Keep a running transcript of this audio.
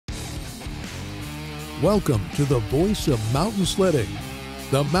Welcome to the voice of mountain sledding,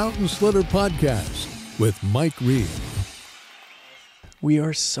 the Mountain Sledder Podcast with Mike Reed. We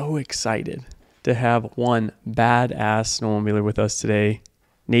are so excited to have one badass snowmobiler with us today.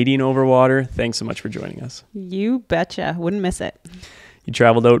 Nadine Overwater, thanks so much for joining us. You betcha. Wouldn't miss it. You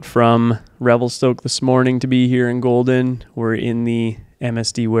traveled out from Revelstoke this morning to be here in Golden. We're in the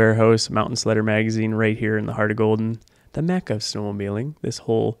MSD warehouse, Mountain Sledder magazine, right here in the heart of Golden, the mecca of snowmobiling. This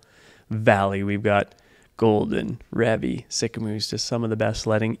whole valley, we've got Golden, Revy, Sycamoose, just some of the best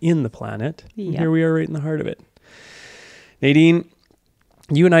sledding in the planet. Yep. Here we are right in the heart of it. Nadine,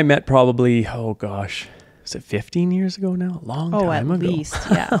 you and I met probably, is it 15 years ago now? A long time ago. At least,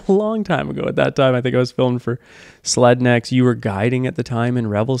 yeah. A long time ago. At that time, I think I was filming for Slednex. You were guiding at the time in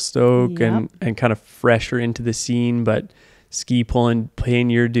Revelstoke. Yep. and kind of fresher into the scene, but ski pulling,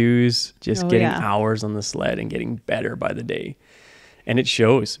 paying your dues, just getting hours on the sled and getting better by the day. And it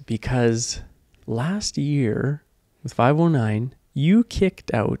shows because last year with 509, you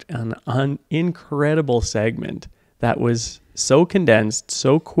kicked out an incredible segment that was so condensed,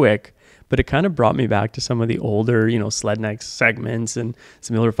 so quick, but it kind of brought me back to some of the older, Slednex segments and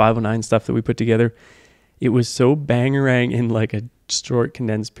some other 509 stuff that we put together. It was so bangerang in like a short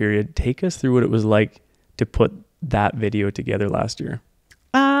condensed period. Take us through what it was like to put that video together last year.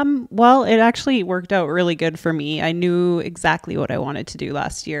 Well, it actually worked out really good for me. I knew exactly what I wanted to do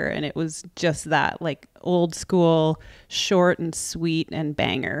last year, and it was just that, like old school, short and sweet and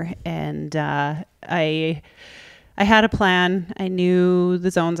banger. And I had a plan. I knew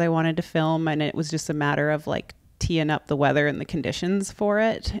the zones I wanted to film, and it was just a matter of like teeing up the weather and the conditions for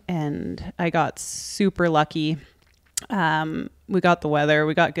it. And I got super lucky. We got the weather,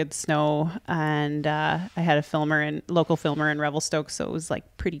 we got good snow, and I had a local filmer in Revelstoke, so it was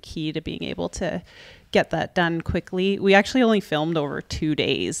like pretty key to being able to get that done quickly. We actually only filmed over 2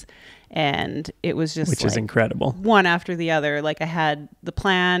 days, and it was just which is incredible. One after the other. Like I had the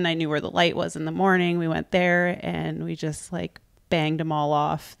plan, I knew where the light was in the morning. We went there and we just like banged them all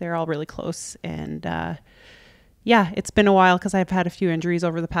off. They're all really close, and yeah, it's been a while because I've had a few injuries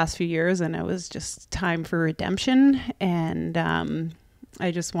over the past few years, and it was just time for redemption. And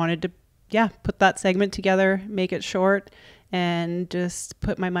I just wanted to, put that segment together, make it short, and just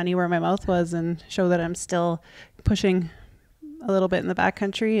put my money where my mouth was and show that I'm still pushing a little bit in the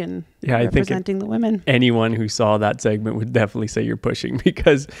backcountry and representing the women. Anyone who saw that segment would definitely say you're pushing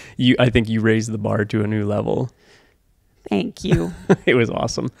because I think you raised the bar to a new level. Thank you. It was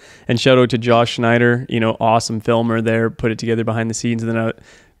awesome. And shout out to Josh Schneider, awesome filmer there, put it together behind the scenes, and then I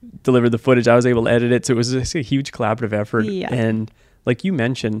delivered the footage. I was able to edit it. So it was just a huge collaborative effort. Yeah. And like you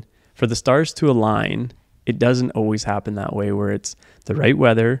mentioned, for the stars to align, it doesn't always happen that way where it's the right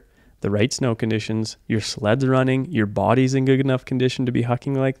weather, the right snow conditions, your sled's running, your body's in good enough condition to be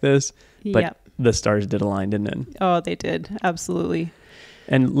hucking like this. But the stars did align, didn't it? Oh, they did. Absolutely.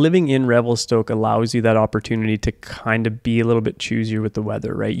 And living in Revelstoke allows you that opportunity to kind of be a little bit choosier with the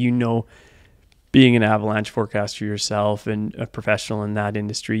weather, right? Being an avalanche forecaster yourself and a professional in that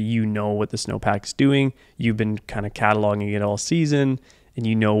industry, what the snowpack's doing. You've been kind of cataloging it all season, and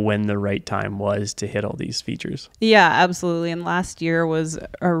you know when the right time was to hit all these features. Yeah, absolutely. And last year was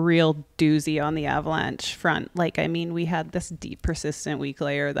a real doozy on the avalanche front. We had this deep, persistent weak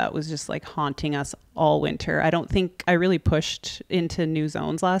layer that was just like haunting us all winter. I don't think I really pushed into new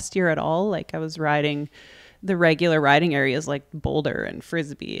zones last year at all. Like I was riding the regular riding areas like Boulder and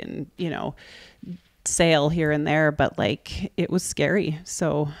Frisbee and, sail here and there, but like it was scary.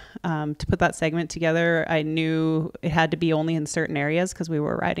 So to put that segment together, I knew it had to be only in certain areas because we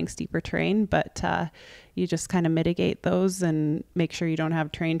were riding steeper terrain, but you just kind of mitigate those and make sure you don't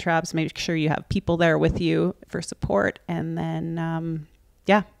have terrain traps, make sure you have people there with you for support. And then,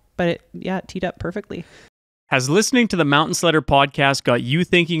 it teed up perfectly. Has listening to the Mountain Sledder podcast got you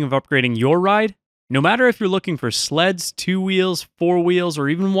thinking of upgrading your ride? No matter if you're looking for sleds, 2 wheels, 4 wheels, or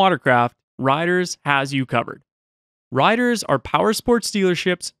even watercraft, Riderz has you covered. Riderz are powersports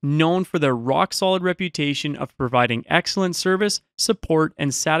dealerships known for their rock-solid reputation of providing excellent service, support,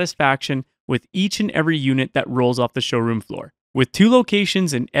 and satisfaction with each and every unit that rolls off the showroom floor. With 2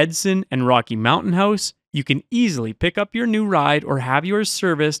 locations in Edson and Rocky Mountain House, you can easily pick up your new ride or have yours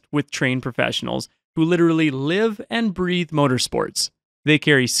serviced with trained professionals who literally live and breathe motorsports. They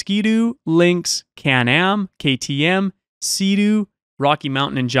carry SeaDoo, Lynx, Can-Am, KTM, SeaDoo, Rocky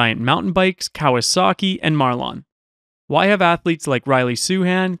Mountain and Giant mountain bikes, Kawasaki, and Marlon. Why have athletes like Riley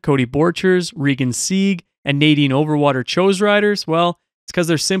Suhan, Cody Borchers, Regan Sieg, and Nadine Overwater chose Riderz? Well, it's because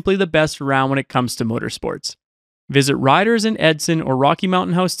they're simply the best around when it comes to motorsports. Visit Riderz in Edson or Rocky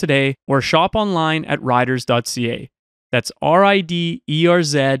Mountain House today or shop online at Riderz.ca. That's Riderz.ca.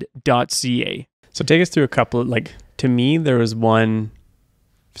 So take us through a couple of, like, to me, there was one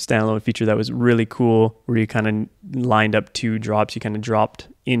standalone feature that was really cool where you kind of lined up 2 drops. You kind of dropped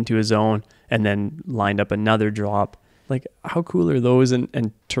into a zone and then lined up another drop. Like, how cool are those,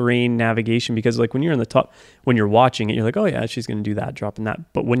 and terrain navigation? Because like when you're on the top, when you're watching it, you're like, oh yeah, she's going to do that drop and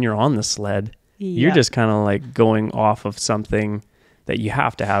that. But when you're on the sled, you're just kind of like going off of something that you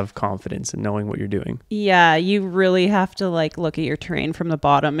have to have confidence in knowing what you're doing. Yeah, you really have to like look at your terrain from the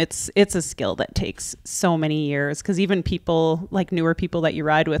bottom. It's a skill that takes so many years, because even people, like newer people that you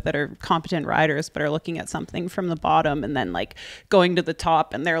ride with that are competent riders but are looking at something from the bottom and then like going to the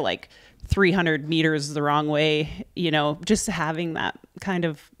top and they're like 300 meters the wrong way, you know, just having that kind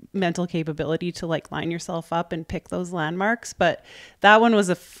of mental capability to like line yourself up and pick those landmarks. But that one was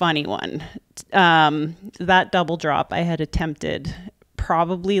a funny one. That double drop I had attempted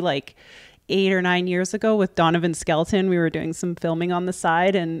probably like 8 or 9 years ago with Donovan Skelton. We were doing some filming on the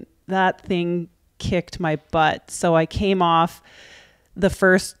side and that thing kicked my butt. So I came off the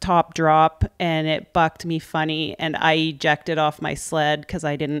first top drop and it bucked me funny and I ejected off my sled because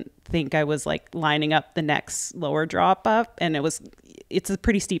I didn't think I was like lining up the next lower drop up, and it's a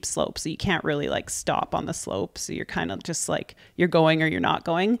pretty steep slope, so you can't really like stop on the slope, so you're kind of just like you're going or you're not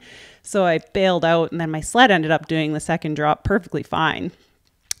going. So I bailed out and then my sled ended up doing the second drop perfectly fine,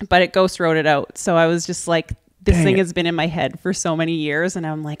 but it ghost rode it out. So I was just like, this thing has been in my head for so many years and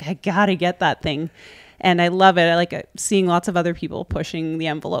I'm like, I gotta get that thing. And I love it. I like seeing lots of other people pushing the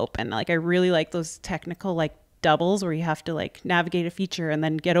envelope, and like I really like those technical like doubles where you have to like navigate a feature and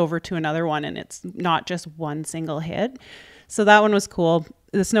then get over to another one and it's not just one single hit. So that one was cool.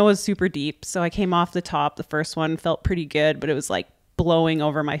 The snow was super deep, so I came off the top. The first one felt pretty good, but it was like blowing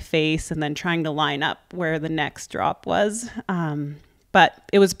over my face and then trying to line up where the next drop was. But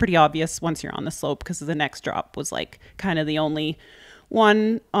it was pretty obvious once you're on the slope, because the next drop was like kind of the only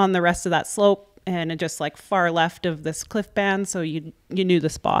one on the rest of that slope, and it just like far left of this cliff band, so you knew the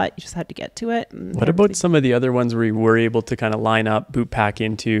spot, you just had to get to it. What about some of the other ones where you were able to kind of line up, boot pack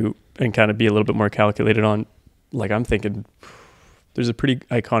into, and kind of be a little bit more calculated on? Like, I'm thinking there's a pretty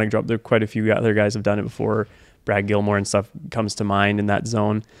iconic drop. There are quite a few other guys have done it before. Brad Gilmore and stuff comes to mind in that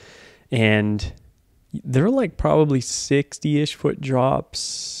zone, and they're like probably 60-ish foot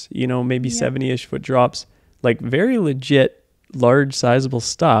drops, you know, maybe 70-ish foot drops, like very legit, large, sizable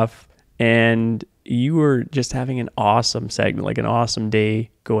stuff. And you were just having an awesome segment, like an awesome day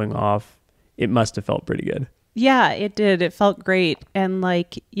going off. It must have felt pretty good. Yeah, it did. It felt great. And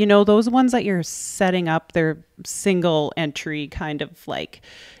like, you know, those ones that you're setting up, they're single entry kind of like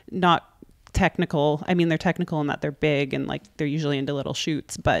not technical. I mean, they're technical in that they're big and like they're usually into little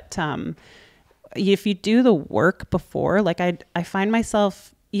chutes. But if you do the work before, like I find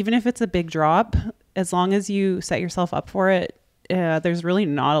myself, even if it's a big drop, as long as you set yourself up for it, there's really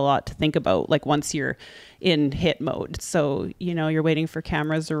not a lot to think about, like once you're in hit mode. So, you know, you're waiting for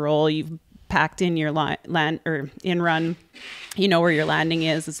cameras to roll, you've packed in your land or in run, you know where your landing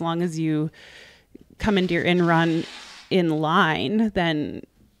is. As long as you come into your in run in line, then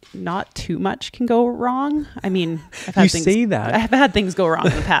not too much can go wrong. I mean, I've had things go wrong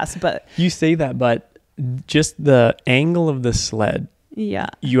in the past, but you say that, but just the angle of the sled. Yeah.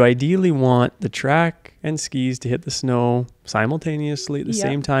 You ideally want the track and skis to hit the snow simultaneously at the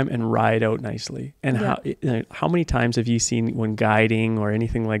same time and ride out nicely. And how many times have you seen when guiding or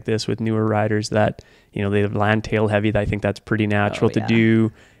anything like this with newer riders that, you know, they land tail heavy? I think that's pretty natural to do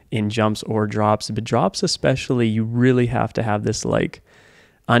in jumps or drops. But drops especially, you really have to have this like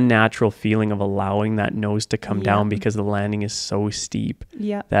unnatural feeling of allowing that nose to come down, because the landing is so steep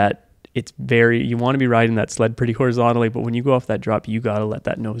that it's you want to be riding that sled pretty horizontally, but when you go off that drop, you got to let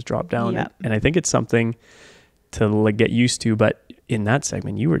that nose drop down. And I think it's something to like get used to. But in that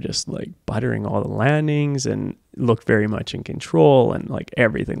segment, you were just like buttering all the landings and looked very much in control, and like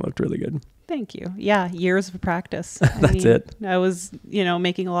everything looked really good. Thank you. Yeah. Years of practice. That's it. I was, you know,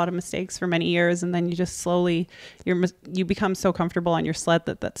 making a lot of mistakes for many years, and then you just slowly, you become so comfortable on your sled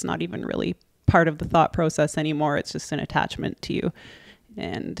that that's not even really part of the thought process anymore. It's just an attachment to you.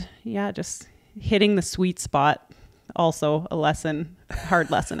 And just hitting the sweet spot, also a lesson,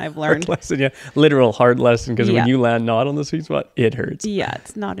 hard lesson I've learned. Hard lesson, literal hard lesson, because when you land not on the sweet spot, it hurts. Yeah,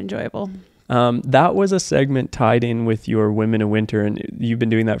 it's not enjoyable. That was a segment tied in with your Women of Winter, and you've been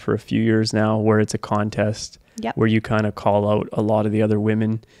doing that for a few years now, where it's a contest where you kind of call out a lot of the other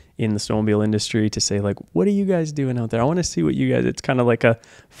women in the snowmobile industry to say like, what are you guys doing out there? I want to see what you guys, it's kind of like a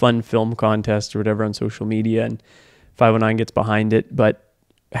fun film contest or whatever on social media, and 509 gets behind it. But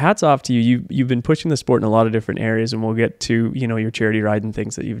hats off to you. You've been pushing the sport in a lot of different areas, and we'll get to, you know, your charity ride and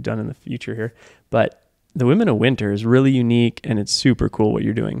things that you've done in the future here. But the Women of Winter is really unique, and it's super cool what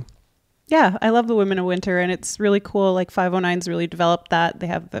you're doing. Yeah, I love the Women of Winter, and it's really cool. Like 509's really developed that. They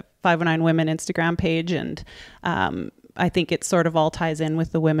have the 509 Women Instagram page, and I think it sort of all ties in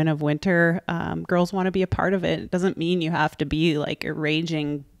with the Women of Winter. Girls want to be a part of it. It doesn't mean you have to be like a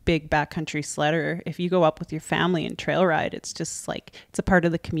raging big backcountry sledder. If you go up with your family and trail ride, it's just like, it's a part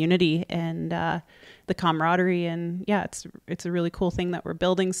of the community and the camaraderie. And yeah, it's a really cool thing that we're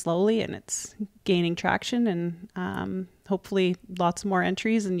building slowly, and it's gaining traction, and hopefully lots more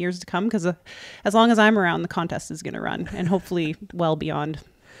entries in years to come, because as long as I'm around, the contest is going to run, and hopefully well beyond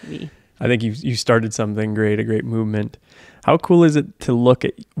me. I think you started something great, a great movement. How cool is it to look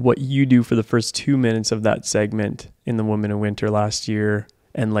at what you do for the first 2 minutes of that segment in the Women of Winter last year,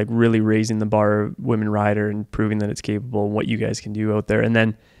 and like really raising the bar of women rider and proving that it's capable and what you guys can do out there, and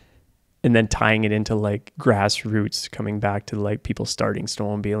then tying it into like grassroots, coming back to like people starting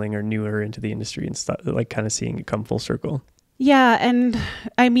snowmobiling or newer into the industry and stuff, like kind of seeing it come full circle. Yeah, and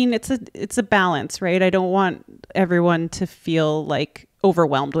I mean it's a balance, right? I don't want everyone to feel like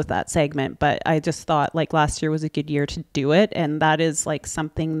overwhelmed with that segment, but I just thought like last year was a good year to do it, and that is like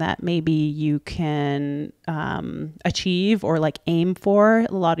something that maybe you can achieve or like aim for.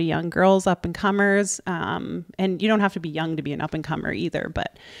 A lot of young girls, up and comers, and you don't have to be young to be an up and comer either,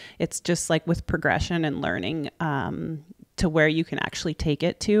 but it's just like with progression and learning to where you can actually take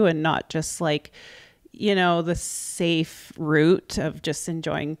it to, and not just like, you know, the safe route of just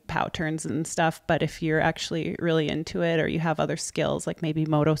enjoying pow turns and stuff. But if you're actually really into it, or you have other skills, like maybe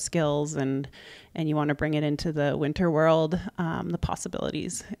moto skills, and you want to bring it into the winter world, the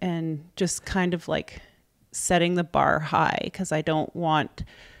possibilities, and just kind of like setting the bar high, because I don't want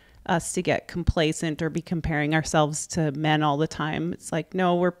us to get complacent or be comparing ourselves to men all the time. It's like,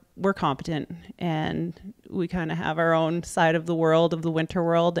 no, we're competent, and we kind of have our own side of the world, of the winter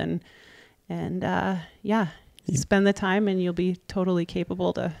world, and yeah, spend the time and you'll be totally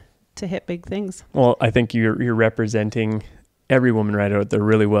capable to hit big things. Well, I think you're representing every woman rider out there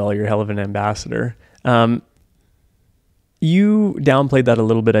really well. You're a hell of an ambassador. You downplayed that a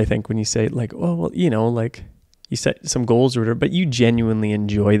little bit, I think, when you say like, oh, well, you know, like you set some goals or whatever, but you genuinely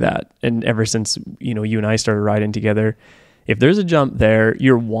enjoy that. And ever since, you know, you and I started riding together, if there's a jump there,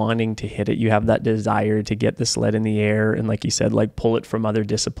 you're wanting to hit it. You have that desire to get the sled in the air. And like you said, like pull it from other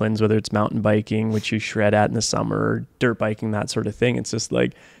disciplines, whether it's mountain biking, which you shred at in the summer, or dirt biking, that sort of thing. It's just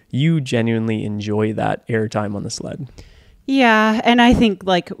like you genuinely enjoy that air time on the sled. Yeah. And I think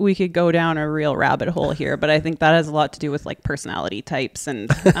like we could go down a real rabbit hole here, but I think that has a lot to do with like personality types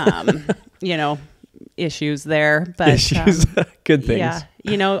and, you know, issues there. But issues, good things. Yeah.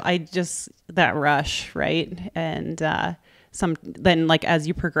 You know, I just, that rush, right? And, then like as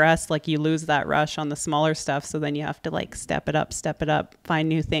you progress, like you lose that rush on the smaller stuff. So then you have to like step it up, find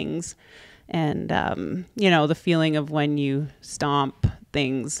new things. And, you know, the feeling of when you stomp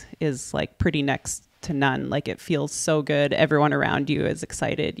things is like pretty next to none. Like it feels so good. Everyone around you is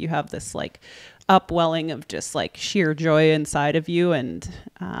excited. You have this like upwelling of just like sheer joy inside of you. And,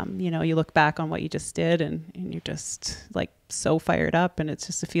 you know, you look back on what you just did and you're just like so fired up. And it's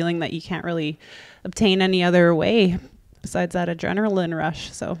just a feeling that you can't really obtain any other way besides that adrenaline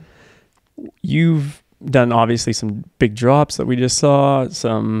rush. So you've done obviously some big drops that we just saw,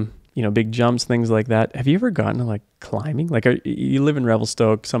 some, you know, big jumps, things like that. Have you ever gotten to like climbing? Like you live in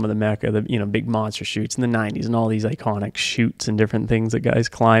Revelstoke, some of the mecca, the, you know, big monster chutes in the 90s and all these iconic chutes and different things that guys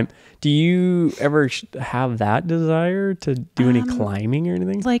climb. Do you ever have that desire to do any climbing or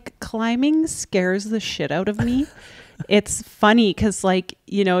anything? Like climbing scares the shit out of me. It's funny because like,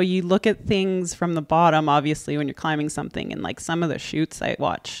 you know, you look at things from the bottom, obviously, when you're climbing something, and like some of the chutes I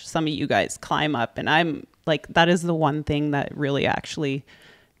watch some of you guys climb up, and I'm like, that is the one thing that really actually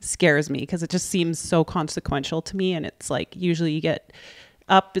scares me, because it just seems so consequential to me. And it's like, usually you get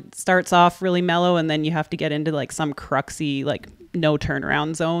up, it starts off really mellow, and then you have to get into like some cruxy, like no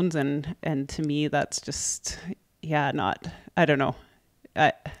turnaround zones. And to me, that's just, yeah, I don't know.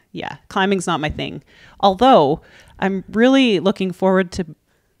 Yeah, climbing's not my thing. Although I'm really looking forward to,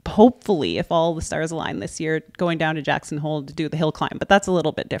 hopefully, if all the stars align this year, going down to Jackson Hole to do the hill climb. But that's a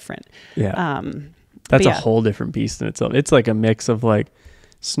little bit different. Yeah. That's a whole different beast in itself. It's like a mix of like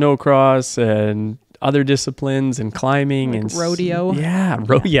snowcross and other disciplines and climbing, like and rodeo.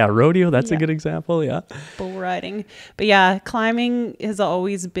 Rodeo. That's a good example. Yeah. Bull riding. But yeah, climbing has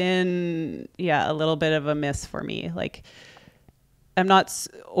always been, a little bit of a miss for me. Like, I'm not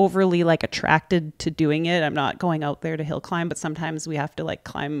overly like attracted to doing it. I'm not going out there to hill climb, but sometimes we have to like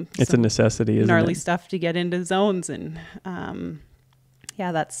climb. It's a necessity, isn't it? Gnarly stuff to get into zones, and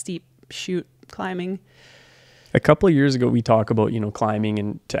that steep chute climbing. A couple of years ago, we talked about, you know, climbing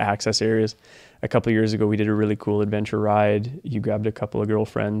and to access areas. a couple of years ago, we did a really cool adventure ride. You grabbed a couple of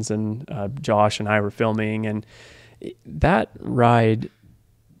girlfriends, and Josh and I were filming. And that ride,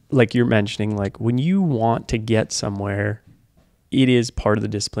 like you're mentioning, like when you want to get somewhere, it is part of the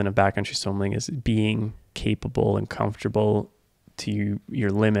discipline of backcountry snowmobiling is being capable and comfortable to your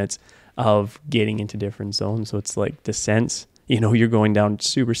limits of getting into different zones. So it's like descents, you're going down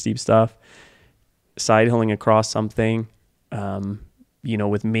super steep stuff, side hilling across something,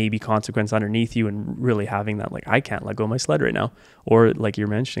 with maybe consequence underneath you, and really having that, like, I can't let go of my sled right now. Or like you're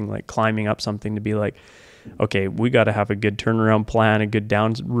mentioning, like climbing up something to be like, okay, we got to have a good turnaround plan, a good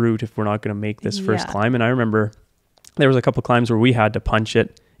down route if we're not going to make this first climb. And I remember there was a couple climbs where we had to punch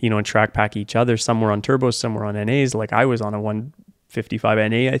it, and track pack each other. Some were on turbos, some were on NAs. Like I was on a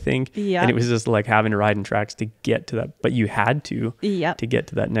 155 NA, I think. Yeah. And it was just like having to ride in tracks to get to that, but you had to get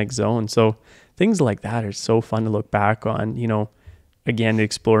to that next zone. So things like that are so fun to look back on, again, the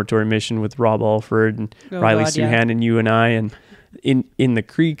exploratory mission with Rob Alford and Riley Suhan and you and I, and in the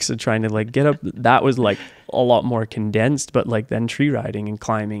creeks and trying to like get up. That was like a lot more condensed, but like then tree riding and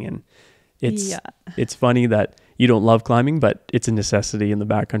climbing. And it's funny that you don't love climbing, but it's a necessity in the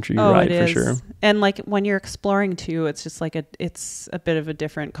backcountry ride for sure. And like when you're exploring too, it's just like it's a bit of a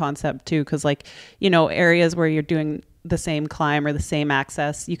different concept too. Cause like, areas where you're doing the same climb or the same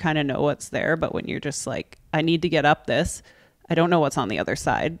access, you kind of know what's there. But when you're just like, I need to get up this, I don't know what's on the other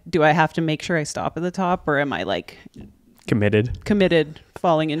side. Do I have to make sure I stop at the top, or am I like committed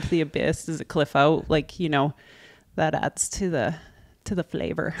falling into the abyss? Does it cliff out? Like, that adds to the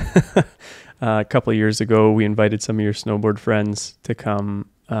flavor. A couple of years ago, we invited some of your snowboard friends to come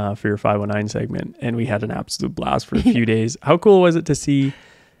for your 509 segment, and we had an absolute blast for a few days. How cool was it to see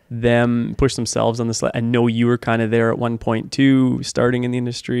them push themselves on the sled? I know you were kind of there at one point too, starting in the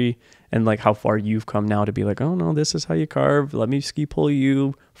industry, and like how far you've come now to be like, oh no, this is how you carve. Let me ski pull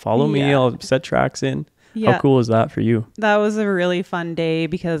you, follow me, I'll set tracks in. Yeah. How cool is that for you? That was a really fun day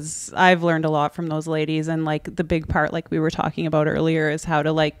because I've learned a lot from those ladies. And like the big part, like we were talking about earlier, is how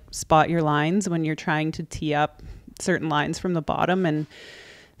to like spot your lines when you're trying to tee up certain lines from the bottom. And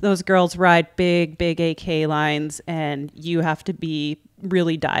those girls ride big AK lines, and you have to be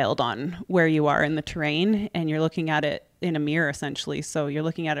really dialed on where you are in the terrain, and you're looking at it in a mirror essentially. So you're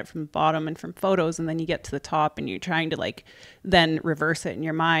looking at it from the bottom and from photos, and then you get to the top and you're trying to like then reverse it in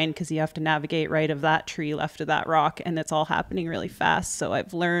your mind because you have to navigate right of that tree, left of that rock, and it's all happening really fast. So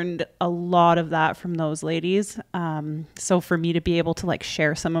I've learned a lot of that from those ladies. So for me to be able to like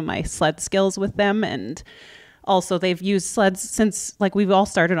share some of my sled skills with them, and also they've used sleds since like we've all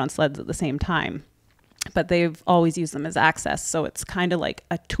started on sleds at the same time, but they've always used them as access. So it's kind of like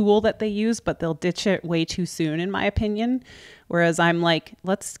a tool that they use, but they'll ditch it way too soon, in my opinion. Whereas I'm like,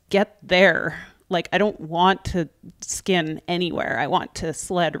 let's get there. Like, I don't want to skin anywhere. I want to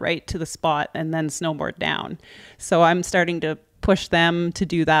sled right to the spot and then snowboard down. So I'm starting to push them to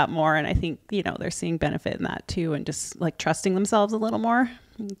do that more. And I think, they're seeing benefit in that too. And just like trusting themselves a little more,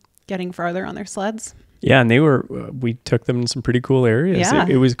 getting farther on their sleds. Yeah, and we took them in some pretty cool areas. Yeah.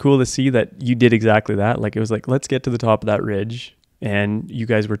 It was cool to see that you did exactly that. Like, it was like, let's get to the top of that ridge. And you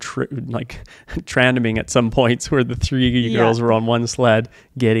guys were trandeming at some points where the three girls were on one sled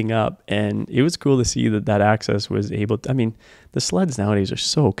getting up. And it was cool to see that access was able to, I mean, the sleds nowadays are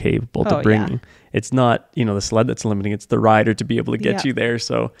so capable to bring. Yeah. It's not, the sled that's limiting, it's the rider to be able to get you there.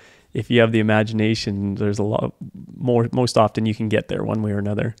 So if you have the imagination, there's a lot more, most often you can get there one way or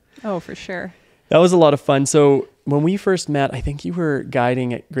another. Oh, for sure. That was a lot of fun. So when we first met, I think you were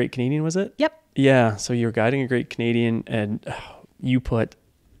guiding at Great Canadian, was it? Yep. Yeah. So you were guiding at Great Canadian, and you put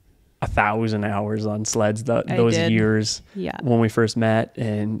 1,000 hours on sleds those years when we first met.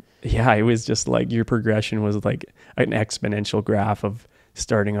 And it was just like your progression was like an exponential graph of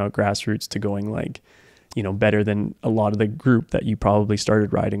starting out grassroots to going like, better than a lot of the group that you probably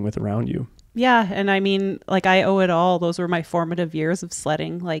started riding with around you. Yeah. And I mean, like I owe it all. Those were my formative years of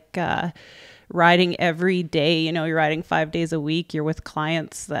sledding. Like, riding every day, you're riding 5 days a week. You're with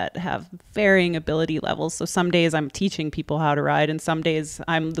clients that have varying ability levels. So some days I'm teaching people how to ride, and some days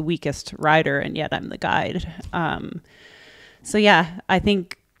I'm the weakest rider, and yet I'm the guide. I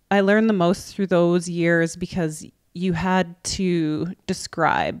think I learned the most through those years because you had to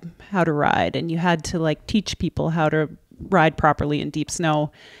describe how to ride, and you had to like teach people how to ride properly in deep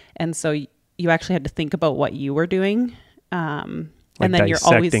snow. And so you actually had to think about what you were doing. And then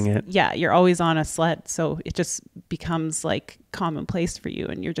you're always on a sled. So it just becomes like commonplace for you.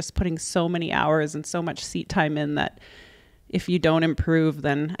 And you're just putting so many hours and so much seat time in that if you don't improve,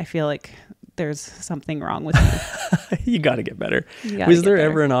 then I feel like there's something wrong with you. You got to get better. Was there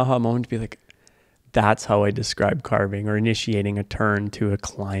ever an aha moment to be like, that's how I describe carving or initiating a turn to a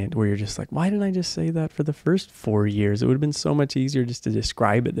client, where you're just like, why didn't I just say that for the first 4 years? It would have been so much easier just to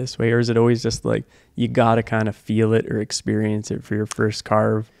describe it this way. Or is it always just like, you got to kind of feel it or experience it for your first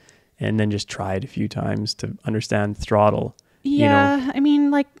carve and then just try it a few times to understand throttle? Yeah. You know? I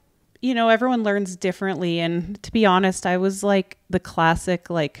mean, like, everyone learns differently. And to be honest, I was like the classic,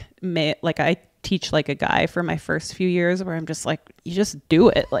 like I teach like a guy for my first few years, where I'm just like, you just do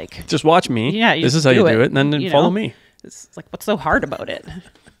it. Like, just watch me. Yeah. This is how you do it. And then follow me. It's like, what's so hard about it?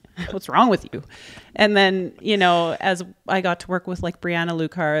 What's wrong with you? And then, as I got to work with like Brianna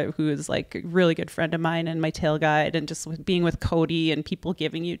Lucar, who is like a really good friend of mine and my tail guide, and just with being with Cody and people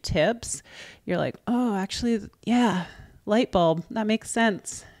giving you tips, you're like, oh, actually, yeah, light bulb, that makes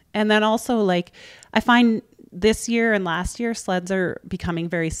sense. And then also, like, I find this year and last year, sleds are becoming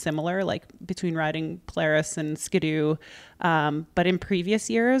very similar, like between riding Polaris and SeaDoo. But in previous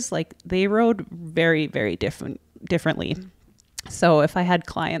years, like, they rode very, very differently. So if I had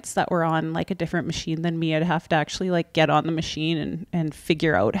clients that were on like a different machine than me, I'd have to actually like get on the machine and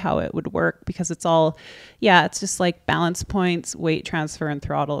figure out how it would work, because it's all, it's just like balance points, weight transfer, and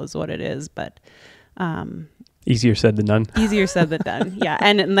throttle is what it is. But easier said than done. Easier said than done. Yeah.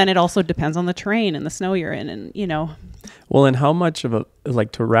 And then it also depends on the terrain and the snow you're in, and Well, and how much of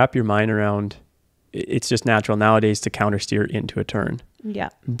like, to wrap your mind around, it's just natural nowadays to counter steer into a turn. Yeah.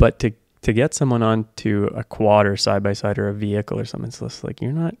 But to get someone onto a quad or side by side or a vehicle or something, it's just like,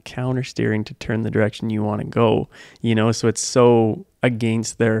 you're not counter steering to turn the direction you want to go, so it's so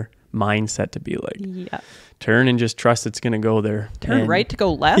against their mindset to be like, turn and just trust it's going to go there. Turn right to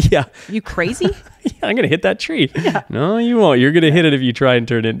go left? Yeah. You crazy? I'm going to hit that tree. Yeah. No, you won't. You're going to hit it if you try and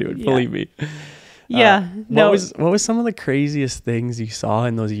turn into it. Believe me. Yeah. What was some of the craziest things you saw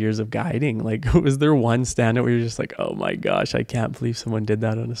in those years of guiding? Like, was there one standout where you're just like, oh my gosh, I can't believe someone did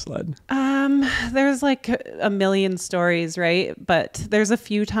that on a sled? There's like a million stories, right? But there's a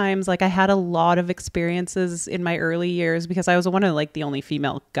few times, like, I had a lot of experiences in my early years, because I was one of like the only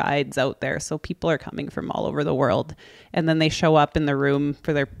female guides out there. So people are coming from all over the world, and then they show up in the room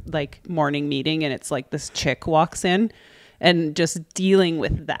for their like morning meeting, and it's like this chick walks in, and just dealing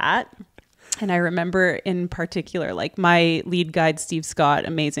with that. And I remember in particular, like, my lead guide, Steve Scott,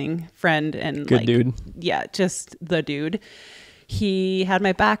 amazing friend and good dude. Yeah, just the dude. He had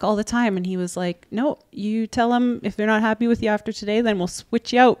my back all the time, and he was like, no, you tell them if they're not happy with you after today, then we'll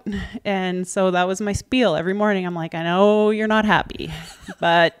switch you out. And so that was my spiel every morning. I'm like, I know you're not happy,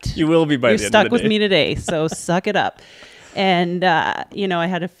 but you will be by the end of the day. You're stuck with me today, so suck it up. And, I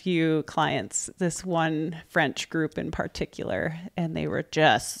had a few clients, this one French group in particular, and they were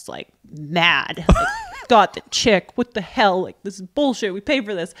just like mad. Like, got the chick, what the hell? Like, this is bullshit. We paid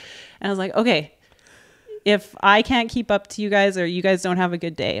for this. And I was like, okay, if I can't keep up to you guys, or you guys don't have a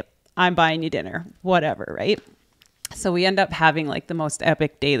good day, I'm buying you dinner, whatever. Right. So we end up having like the most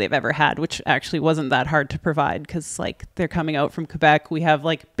epic day they've ever had, which actually wasn't that hard to provide, because like they're coming out from Quebec. We have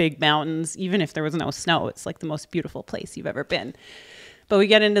like big mountains. Even if there was no snow, it's like the most beautiful place you've ever been. But we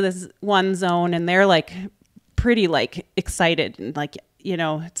get into this one zone, and they're like pretty like excited, and like,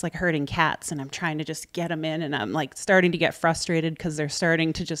 it's like herding cats, and I'm trying to just get them in, and I'm like starting to get frustrated because they're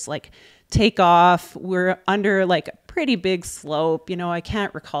starting to just like take off. We're under like a pretty big slope. I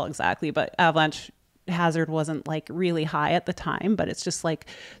can't recall exactly, but avalanche hazard wasn't like really high at the time, but it's just like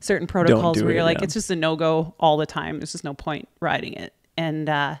certain protocols where you're like, it's just a no-go all the time. There's just no point riding it. And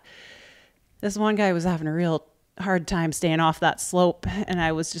this one guy was having a real hard time staying off that slope, and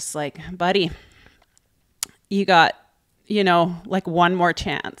I was just like, buddy, you got like one more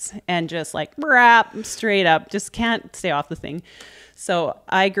chance, and just like rap straight up, just can't stay off the thing. So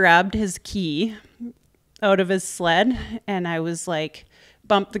I grabbed his key out of his sled, and I was like,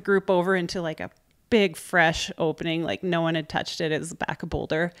 bumped the group over into like a big fresh opening, like no one had touched it. It was the back of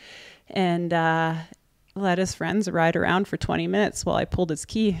Boulder, and let his friends ride around for 20 minutes while I pulled his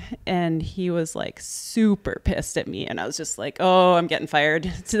key. And he was like super pissed at me, and I was just like, oh, I'm getting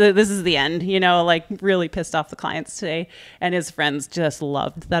fired. So this is the end, like really pissed off the clients today. And his friends just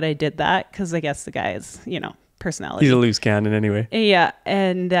loved that I did that, because I guess the guy is, personality. He's a loose cannon anyway. Yeah.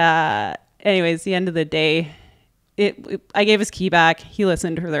 And anyways, the end of the day, I gave his key back. He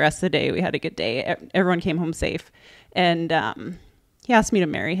listened for the rest of the day. We had a good day. Everyone came home safe. And he asked me to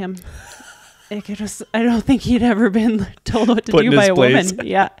marry him. I don't think he'd ever been told what to do by a woman.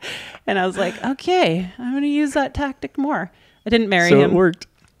 Yeah. And I was like, okay, I'm going to use that tactic more. I didn't marry him. So it worked.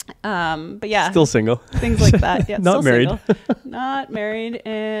 But yeah. Still single. Things like that. Yeah. Not married. Not married.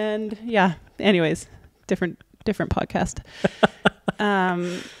 And yeah. Anyways, different podcast.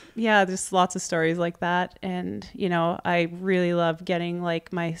 yeah, just lots of stories like that. And, you know, I really love getting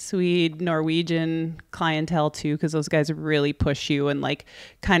like my Swede, Norwegian clientele too, because those guys really push you and like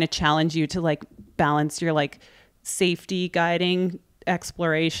kind of challenge you to like balance your like safety guiding,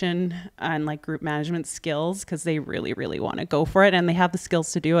 exploration, and like group management skills, because they really, really want to go for it and they have the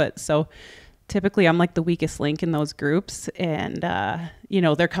skills to do it. So typically I'm like the weakest link in those groups, and you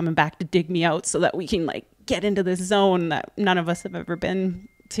know, they're coming back to dig me out so that we can like get into this zone that none of us have ever been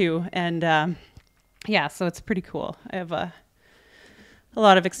to. And yeah, so it's pretty cool. I have a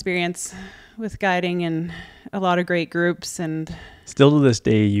lot of experience with guiding and a lot of great groups. And still to this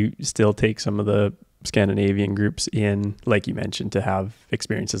day, you still take some of the Scandinavian groups in, like you mentioned, to have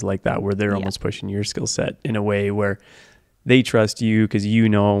experiences like that where they're almost pushing your skill set in a way where they trust you because you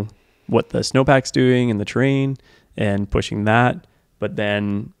know what the snowpack's doing and the terrain and pushing that. But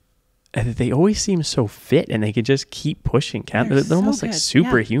then they always seem so fit and they could just keep pushing. They're so almost like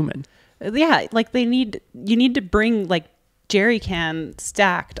superhuman. Yeah, like you need to bring like jerry can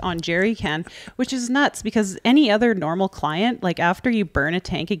stacked on jerry can, which is nuts because any other normal client, like after you burn a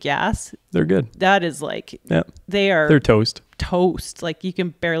tank of gas, they're good. That is like, they're toast. Like you can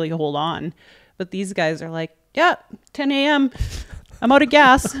barely hold on. But these guys are like, yeah, 10 a.m. I'm out of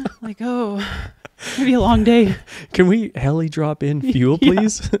gas. Like, oh, maybe a long day. Can we heli drop in fuel,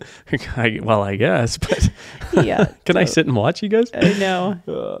 please? Well, I guess, but yeah. Can I sit and watch you guys? I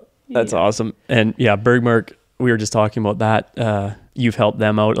know. That's awesome. And yeah, Bergmark, we were just talking about that. You've helped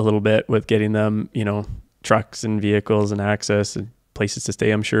them out a little bit with getting them, you know, trucks and vehicles and access and places to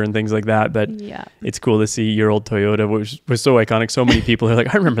stay, I'm sure, and things like that. But yeah, it's cool to see your old Toyota, which was so iconic. So many people are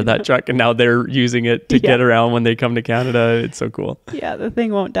like, I remember that truck, and now they're using it to get around when they come to Canada. It's so cool. Yeah, the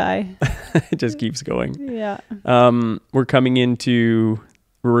thing won't die. It just keeps going. Yeah.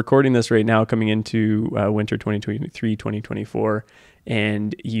 We're recording this right now, coming into winter 2023, 2024,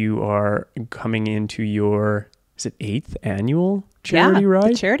 and you are coming into your, is it 8th annual charity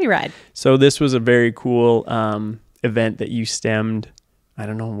ride? The charity ride. So this was a very cool event that you stemmed. I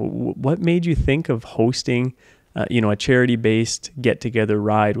don't know, what made you think of hosting, a charity-based get-together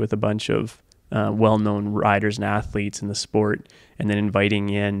ride with a bunch of well-known riders and athletes in the sport, and then inviting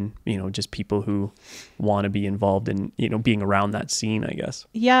in, just people who want to be involved in, being around that scene, I guess.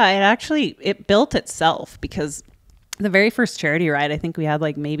 Yeah, it built itself because the very first charity ride, I think we had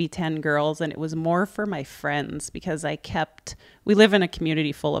like maybe 10 girls, and it was more for my friends because we live in a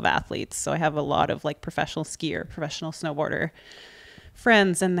community full of athletes. So I have a lot of like professional skier, professional snowboarder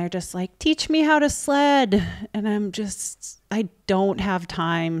friends, and they're just like, teach me how to sled. And I don't have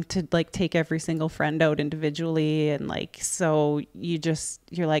time to like take every single friend out individually. And like, so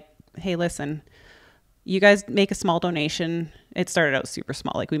you're like, hey, listen, you guys make a small donation. It started out super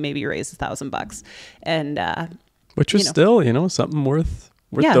small. Like we maybe raised $1,000 and, which was still, something worth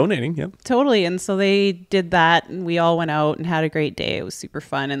donating. Yep. Totally. And so they did that, and we all went out and had a great day. It was super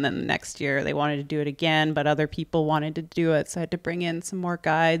fun. And then the next year they wanted to do it again, but other people wanted to do it. So I had to bring in some more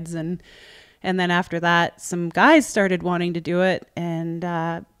guides. And then after that, some guys started wanting to do it. And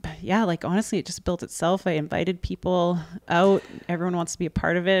like honestly, it just built itself. I invited people out. Everyone wants to be a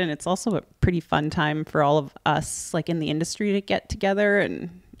part of it. And it's also a pretty fun time for all of us like in the industry to get together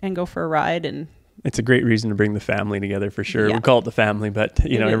and go for a ride. And it's a great reason to bring the family together for sure. Yeah. We call it the family, but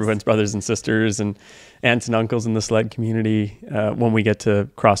everyone's brothers and sisters and aunts and uncles in the sled community. When we get to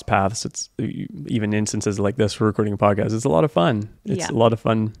cross paths, it's even instances like this, we're recording a podcast. It's a lot of fun. It's a lot of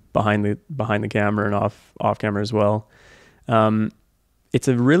fun behind the camera and off camera as well. It's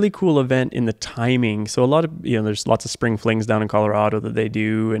a really cool event in the timing. So a lot of, there's lots of spring flings down in Colorado that they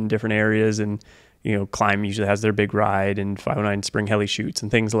do in different areas, and, Climb usually has their big ride, and 509 spring heli shoots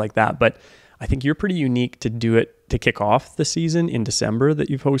and things like that. But I think you're pretty unique to do it to kick off the season in December, that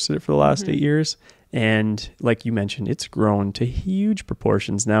you've hosted it for the last 8 years. And like you mentioned, it's grown to huge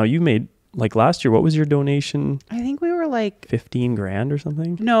proportions. Now you made, like last year, what was your donation? I think we were like $15,000 or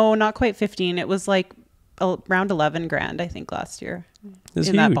something. No, not quite 15. It was like around 11 grand, I think, last year. That's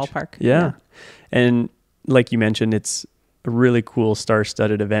in huge. That ballpark. Yeah. And like you mentioned, it's a really cool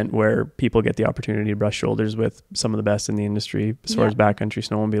star-studded event where people get the opportunity to brush shoulders with some of the best in the industry as far as backcountry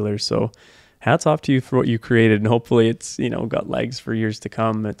snowmobilers. So hats off to you for what you created, and hopefully it's got legs for years to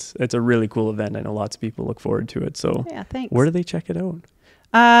come. It's a really cool event. I know lots of people look forward to it. So yeah, thanks. Where do they check it out?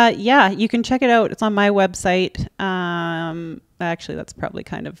 You can check it out. It's on my website. Actually, that's probably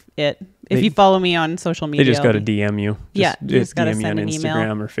kind of it. If you follow me on social media, they just got to DM you. You just got to DM send me on an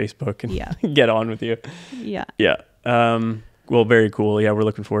Instagram email or Facebook and get on with you. Yeah. Well, very cool. Yeah, we're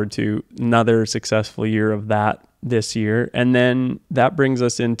looking forward to another successful year of that. this year. And then that brings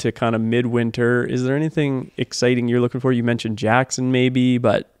us into kind of midwinter. Is there anything exciting you're looking for? You mentioned Jackson maybe,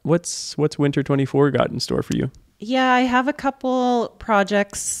 but what's winter 24 got in store for you? Yeah, I have a couple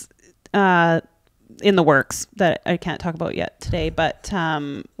projects in the works that I can't talk about yet today, but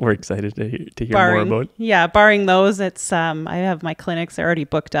we're excited to hear more about. Yeah, barring those, it's I have my clinics already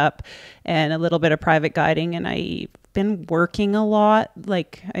booked up and a little bit of private guiding, and I've been working a lot.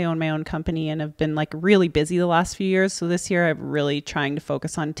 Like, I own my own company and have been like really busy the last few years. So this year I'm really trying to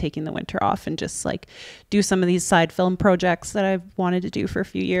focus on taking the winter off and just like do some of these side film projects that I've wanted to do for a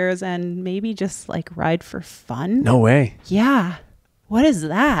few years, and maybe just like ride for fun. No way. Yeah. What is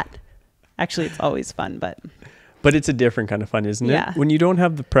that? Actually, it's always fun, but it's a different kind of fun, isn't it? Yeah. When you don't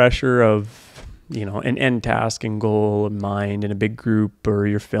have the pressure of, you know, an end task and goal in mind in a big group, or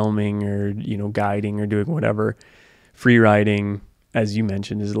you're filming or, you know, guiding or doing whatever. Free riding, as you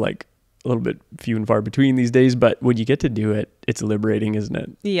mentioned, is like a little bit few and far between these days, but when you get to do it, it's liberating, isn't it?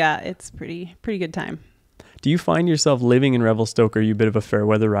 Yeah, it's pretty good time. Do you find yourself living in Revelstoke? Are you a bit of a fair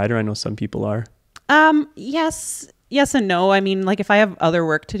weather rider? I know some people are. Yes and no. I mean, like, if I have other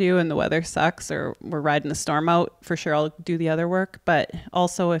work to do and the weather sucks or we're riding the storm out, for sure I'll do the other work. But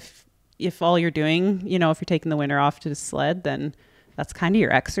also if all you're doing, you know, if you're taking the winter off to sled, then that's kind of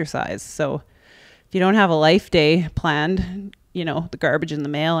your exercise. So if you don't have a life day planned, you know, the garbage in the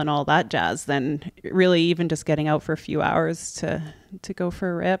mail and all that jazz, then really even just getting out for a few hours to go for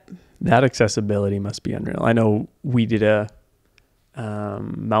a rip. That accessibility must be unreal. I know we did a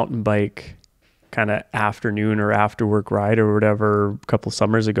mountain bike kind of afternoon or after work ride or whatever a couple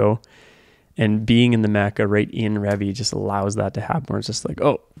summers ago, and being in the Mecca right in Revi just allows that to happen, where it's just like,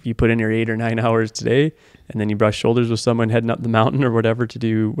 oh, you put in your 8 or 9 hours today and then you brush shoulders with someone heading up the mountain or whatever to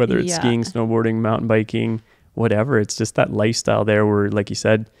do, whether it's skiing, snowboarding, mountain biking, whatever. It's just that lifestyle there where, like you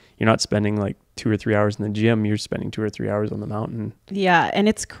said, you're not spending like 2 or 3 hours in the gym, you're spending 2 or 3 hours on the mountain. Yeah. And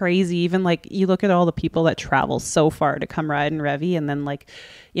it's crazy. Even like, you look at all the people that travel so far to come ride in Revi, and then like,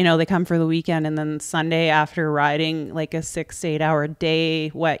 you know, they come for the weekend, and then Sunday after riding like a 6 to 8 hour day,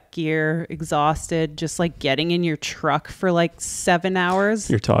 wet gear, exhausted, just like getting in your truck for like 7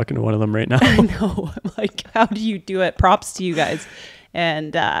 hours. You're talking to one of them right now. I know. I'm like, how do you do it? Props to you guys.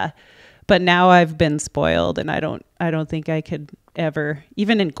 And but now I've been spoiled, and I don't think I could ever,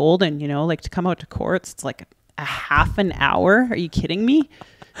 even in Golden, you know, like to come out to courts, it's like a half an hour. Are you kidding me?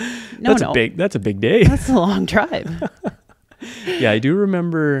 That's a big day. That's a long drive. Yeah, I do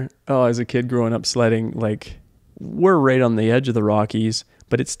remember, as a kid growing up sledding, like, we're right on the edge of the Rockies,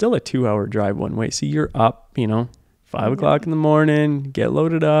 but it's still a 2-hour drive one way. So you're up, you know, 5 o'clock in the morning, get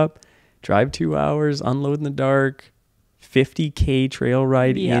loaded up, drive 2 hours, unload in the dark, 50K trail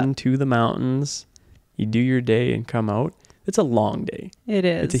ride into the mountains. You do your day and come out. It's a long day. It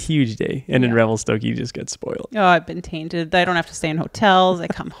is. It's a huge day. And in Revelstoke, you just get spoiled. Oh, I've been tainted. I don't have to stay in hotels. I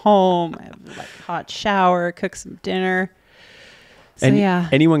come home, I have like hot shower, cook some dinner. So,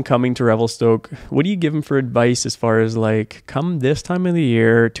 and anyone coming to Revelstoke, what do you give them for advice as far as like, come this time of the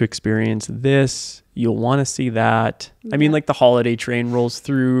year to experience this? You'll want to see that. I mean, like the holiday train rolls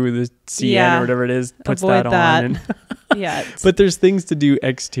through the CN or whatever it is, puts Avoid that on. And but there's things to do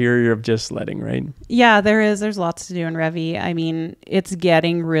exterior of just sledding, right? Yeah, there is. There's lots to do in Revi. I mean, it's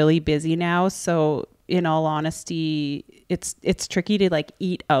getting really busy now. So in all honesty, it's tricky to like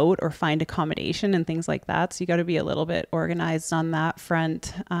eat out or find accommodation and things like that. So you got to be a little bit organized on that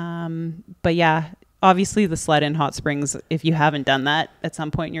front. But yeah, obviously the sled in Hot Springs, if you haven't done that at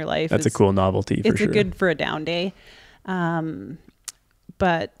some point in your life, that's a cool novelty for sure. It's good for a down day. But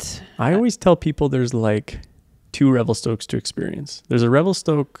I always tell people there's like 2 Revelstokes to experience. There's a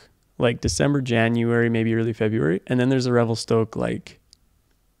Revelstoke like December, January, maybe early February. And then there's a Revelstoke like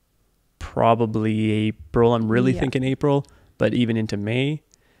probably April. I'm really thinking April, but even into May.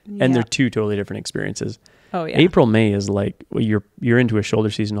 And they're 2 totally different experiences. Oh yeah. April, May is like, well, you're into a shoulder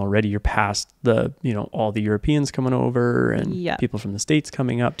season already. You're past the, you know, all the Europeans coming over and people from the States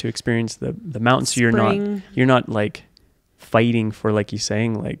coming up to experience the mountains. So you're not like fighting for, like you're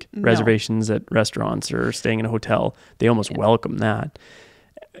saying, like reservations at restaurants or staying in a hotel. They almost welcome that.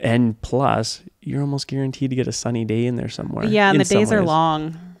 And plus, you're almost guaranteed to get a sunny day in there somewhere. Yeah, and the days are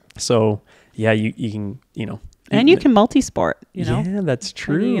long. So yeah, you can, you know. And you can multi-sport, you know. Yeah, that's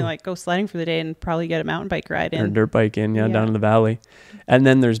true. You can like go sledding for the day and probably get a mountain bike ride in. Or a dirt bike in, down in the valley. And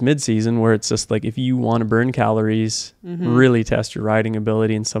then there's mid-season where it's just like, if you want to burn calories, really test your riding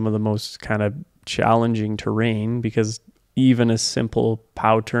ability in some of the most kind of challenging terrain, because even a simple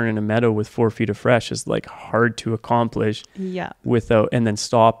pow turn in a meadow with 4 feet of fresh is like hard to accomplish without, and then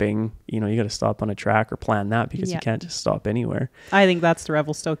stopping, you know, you got to stop on a track or plan that because you can't just stop anywhere. I think that's the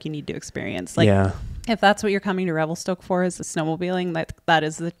Revelstoke you need to experience. Like if that's what you're coming to Revelstoke for, is the snowmobiling, that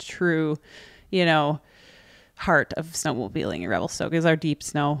is the true, you know, heart of snowmobiling in Revelstoke is our deep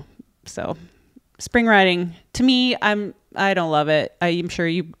snow. So spring riding, to me, I don't love it. I'm sure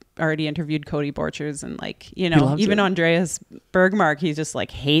you already interviewed Cody Borchers, and like, you know, even Andreas Bergmark, he just like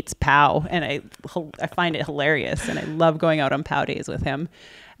hates POW, and I find it hilarious, and I love going out on POW days with him.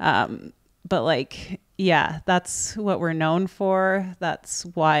 But like, yeah, that's what we're known for. That's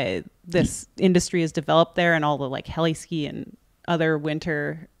why this industry is developed there, and all the like heli ski and other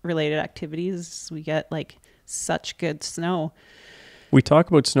winter related activities. We get like such good snow. We talk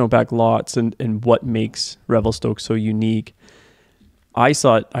about snowpack lots and what makes Revelstoke so unique. I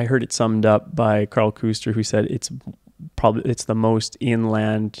heard it summed up by Carl Kuster, who said it's the most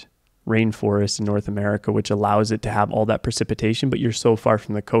inland rainforest in North America, which allows it to have all that precipitation, but you're so far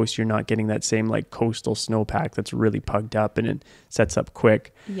from the coast, you're not getting that same like coastal snowpack that's really pugged up and it sets up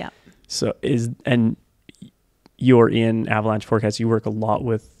quick. Yeah. So you're in avalanche forecast. You work a lot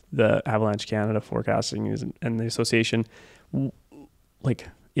with the Avalanche Canada forecasting and the association. Like,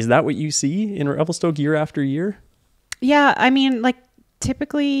 is that what you see in Revelstoke year after year? Yeah. I mean, like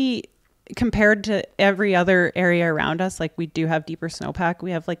typically compared to every other area around us, like we do have deeper snowpack.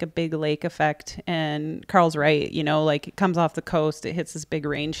 We have like a big lake effect, and Carl's right, you know, like it comes off the coast, it hits this big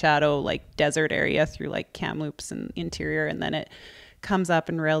rain shadow, like desert area through like Kamloops and interior. And then it comes up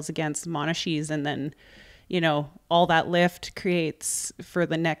and rails against Monashees. And then, you know, all that lift creates for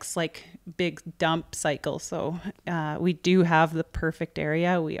the next like big dump cycle. So we do have the perfect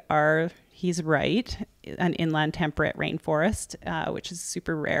area. He's right, an inland temperate rainforest, which is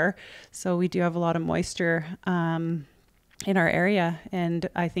super rare. So we do have a lot of moisture in our area. And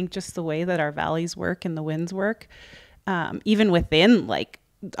I think just the way that our valleys work and the winds work, even within like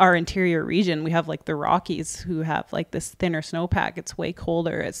our interior region, we have like the Rockies who have like this thinner snowpack. It's way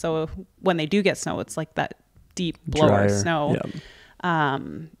colder. So when they do get snow, it's like that deep blower drier snow.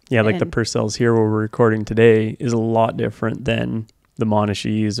 Yeah. Like the Purcells here where we're recording today is a lot different than the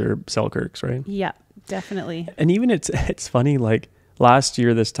Monashees or Selkirks, right? Yeah, definitely. And even it's funny, like last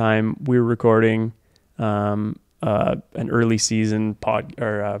year this time we were recording an early season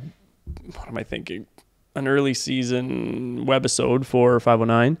an early season webisode for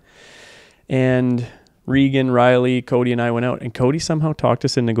 509, and Regan, Riley, Cody and I went out, and Cody somehow talked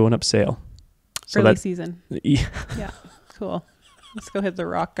us into going up sail. So early season. Yeah. Cool. Let's go hit the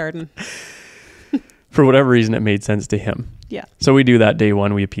rock garden. For whatever reason, it made sense to him. Yeah. So we do that day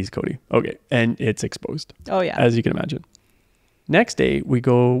one, we appease Cody. Okay. And it's exposed. Oh, yeah. As you can imagine. Next day, we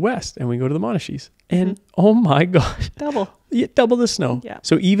go west and we go to the Monashees. And oh my gosh. Double the snow. Yeah.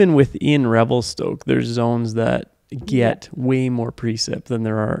 So even within Revelstoke, there's zones that get way more precip than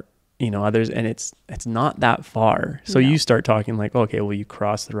there are, you know, others. And it's not that far. So you start talking like, okay, well, you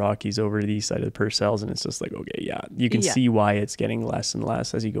cross the Rockies over to the east side of the Purcells, and it's just like, okay, yeah, you can see why it's getting less and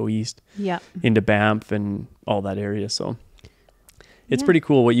less as you go east into Banff and all that area. So it's pretty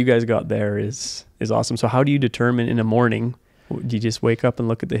cool. What you guys got there is awesome. So how do you determine in the morning? Do you just wake up and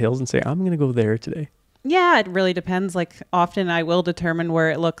look at the hills and say, I'm going to go there today? Yeah, it really depends. Like often I will determine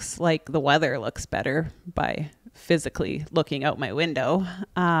where it looks like the weather looks better by physically looking out my window.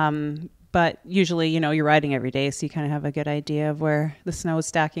 But usually, you know, you're riding every day, so you kind of have a good idea of where the snow is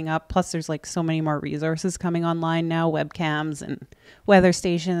stacking up. Plus there's like so many more resources coming online now, webcams and weather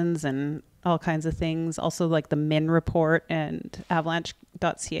stations and all kinds of things. Also like the Min report and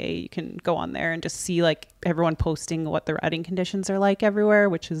avalanche.ca, you can go on there and just see like everyone posting what the riding conditions are like everywhere,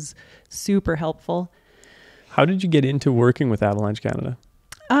 which is super helpful. How did you get into working with Avalanche Canada?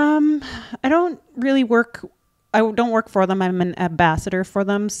 I don't work for them. I'm an ambassador for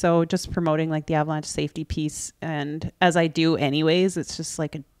them. So just promoting like the avalanche safety piece. And as I do anyways, it's just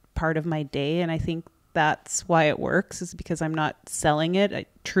like a part of my day. And I think that's why it works, is because I'm not selling it. It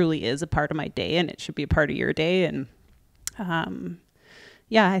truly is a part of my day, and it should be a part of your day. And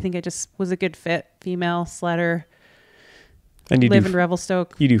I think it just was a good fit. Female, sledder. And you live in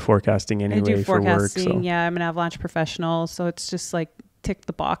Revelstoke. You do forecasting anyway. I do forecasting. For work, so. Yeah, I'm an avalanche professional. So it's just like tick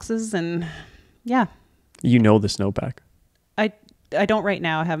the boxes, and yeah. You know the snowpack. I don't right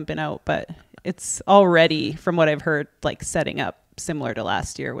now. I haven't been out, but it's already, from what I've heard, like setting up similar to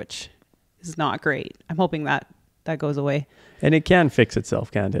last year, which is not great. I'm hoping that goes away. And it can fix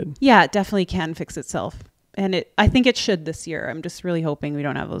itself, can't it? Yeah, it definitely can fix itself. And I think it should this year. I'm just really hoping we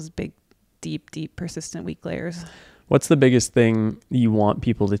don't have those big, deep, persistent weak layers. What's the biggest thing you want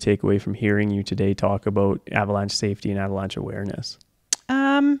people to take away from hearing you today talk about avalanche safety and avalanche awareness?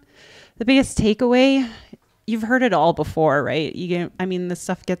 The biggest takeaway, you've heard it all before, right? This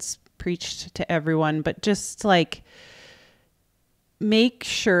stuff gets preached to everyone, but just like make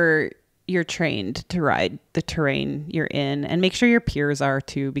sure you're trained to ride the terrain you're in, and make sure your peers are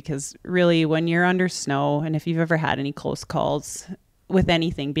too, because really when you're under snow, and if you've ever had any close calls with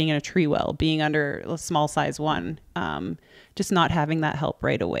anything, being in a tree well, being under a small size one, just not having that help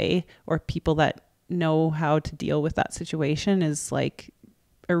right away, or people that know how to deal with that situation, is like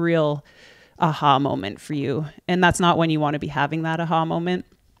a real aha moment for you. And that's not when you want to be having that aha moment,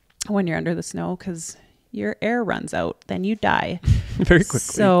 when you're under the snow, because your air runs out, then you die very quickly.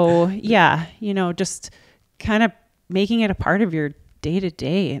 So yeah, just kind of making it a part of your day to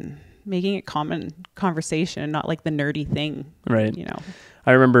day and making it common conversation, not like the nerdy thing. Right.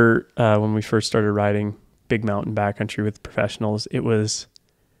 I remember when we first started riding big mountain backcountry with professionals, it was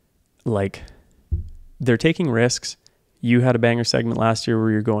like they're taking risks. You had a banger segment last year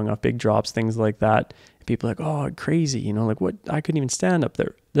where you're going off big drops, things like that. People are like, oh, crazy. Like what? I couldn't even stand up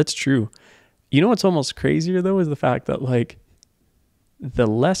there. That's true. What's almost crazier though is the fact that like the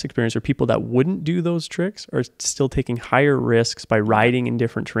less experienced or people that wouldn't do those tricks are still taking higher risks by riding in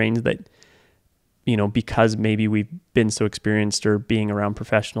different terrains that, because maybe we've been so experienced or being around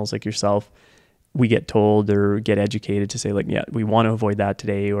professionals like yourself, we get told or get educated to say like, yeah, we want to avoid that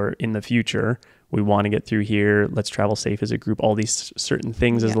today, or in the future, we want to get through here. Let's travel safe as a group. All these certain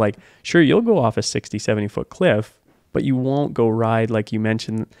things is like, sure, you'll go off a 60, 70 foot cliff, but you won't go ride, like you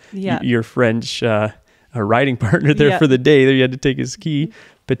mentioned, your French riding partner there for the day that you had to take his key,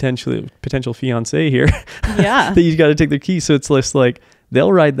 potential fiance here. Yeah. That you got to take their key. So it's less like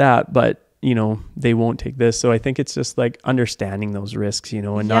they'll ride that, but they won't take this. So I think it's just like understanding those risks,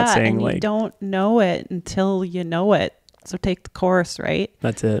 and not saying and you like, don't know it until you know it. So take the course, right?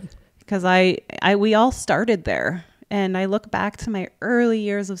 That's it. Because we all started there, and I look back to my early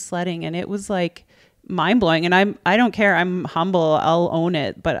years of sledding, and it was like mind-blowing. And I don't care, I'm humble, I'll own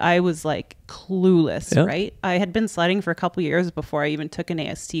it, but I was like clueless. Right? I had been sledding for a couple years before I even took an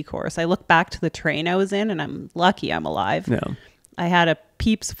AST course. I look back to the terrain I was in, and I'm lucky I'm alive. I had a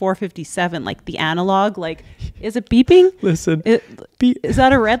Peeps 457, like the analog, like, is it beeping? Listen, is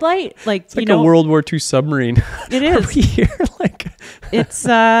that a red light? Like, it's like a World War II submarine. It is. Are we here? Like, it's,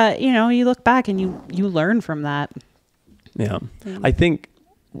 you look back and you learn from that. Yeah. I think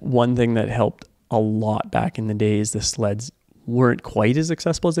one thing that helped a lot back in the day is the sleds weren't quite as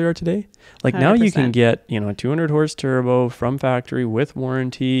accessible as they are today. Like 100%. Now you can get, a 200 horse turbo from factory with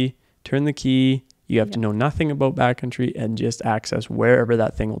warranty, turn the key. You have to know nothing about backcountry and just access wherever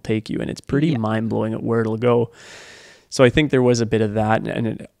that thing will take you. And it's pretty mind-blowing at where it'll go. So I think there was a bit of that, and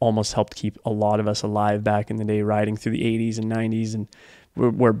it almost helped keep a lot of us alive back in the day, riding through the 80s and 90s, and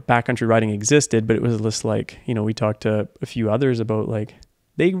where backcountry riding existed. But it was just like, we talked to a few others about like,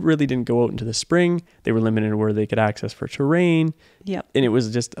 they really didn't go out into the spring. They were limited to where they could access for terrain. Yep. And it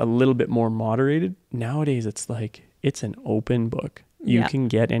was just a little bit more moderated. Nowadays, it's like, it's an open book. You can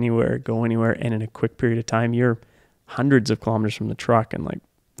get anywhere, go anywhere, and in a quick period of time, you're hundreds of kilometers from the truck, and like,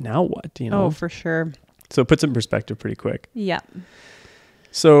 now what? Oh, for sure. So it puts it in perspective pretty quick. Yeah.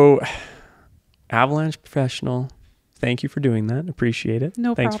 So, Avalanche Professional, thank you for doing that. Appreciate it.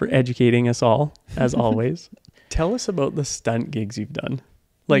 No Thanks problem. for educating us all, as always. Tell us about the stunt gigs you've done,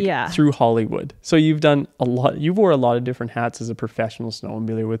 like through Hollywood. So you've done a lot. You wore a lot of different hats as a professional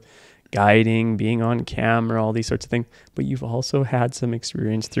snowmobiler with guiding, being on camera, all these sorts of things. But you've also had some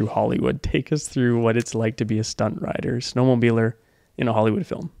experience through Hollywood. Take us through what it's like to be a stunt rider, snowmobiler in a Hollywood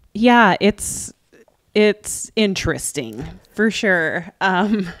film. Yeah, it's interesting for sure.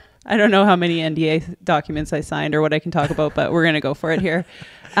 I don't know how many NDA documents I signed or what I can talk about, but we're going to go for it here.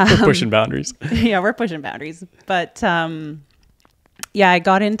 We're pushing boundaries. Yeah, we're pushing boundaries. But I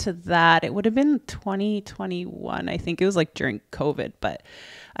got into that. It would have been 2021. I think it was like during COVID, but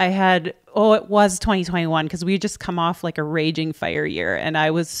it was 2021 because we had just come off like a raging fire year, and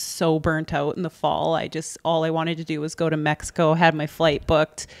I was so burnt out in the fall. All I wanted to do was go to Mexico, had my flight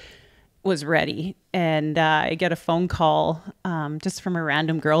booked, was ready. And I get a phone call just from a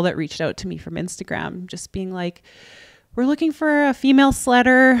random girl that reached out to me from Instagram, just being like, we're looking for a female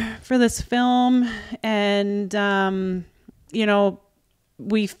sledder for this film. And,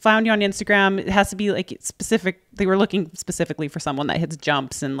 we found you on Instagram. It has to be like specific. They were looking specifically for someone that hits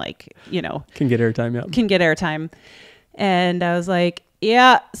jumps and like, can get airtime. Yeah. Can get airtime. And I was like,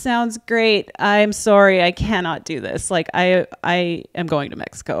 yeah, sounds great. I'm sorry. I cannot do this. Like I am going to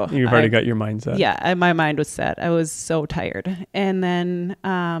Mexico. You've already got your mind set. Yeah. My mind was set. I was so tired. And then,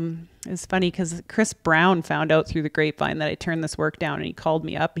 it was funny because Chris Brown found out through the grapevine that I turned this work down, and he called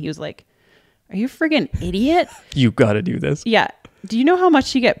me up and he was like, are you a friggin' idiot? You got to do this. Yeah. Do you know how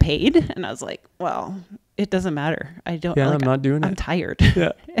much you get paid? And I was like, well, it doesn't matter. I don't. Yeah, like, I'm not doing I'm it. tired.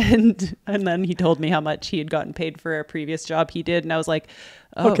 Yeah. and then he told me how much he had gotten paid for a previous job he did, and I was like,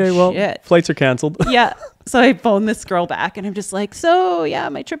 oh, Okay, well, shit. flights are canceled. Yeah. So I phoned this girl back, and I'm just like, so yeah,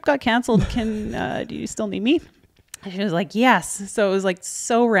 my trip got canceled. Do you still need me? And she was like, yes. So it was like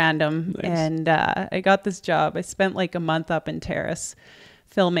so random. Nice. And I got this job. I spent like a month up in Terrace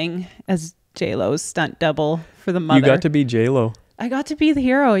filming as J-Lo's stunt double for the mother. You got to be J-Lo. I got to be the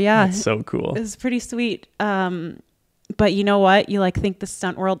hero. Yeah. That's so cool. It was pretty sweet. But you know what? You like think the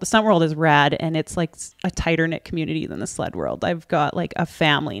stunt world is rad, and it's like a tighter knit community than the sled world. I've got like a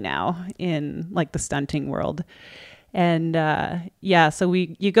family now in like the stunting world. And yeah, so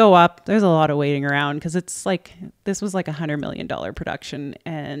you go up, there's a lot of waiting around because it's like, this was like $100 million production,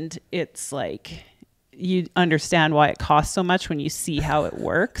 and it's like, you understand why it costs so much when you see how it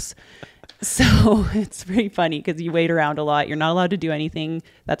works. So it's pretty funny because you wait around a lot. You're not allowed to do anything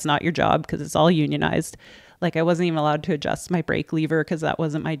that's not your job because it's all unionized. Like I wasn't even allowed to adjust my brake lever because that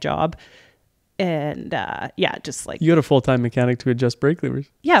wasn't my job. And yeah, just like... You got a full-time mechanic to adjust brake levers.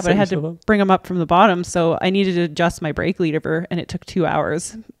 Yeah, but I had to bring them up from the bottom. So I needed to adjust my brake lever, and it took 2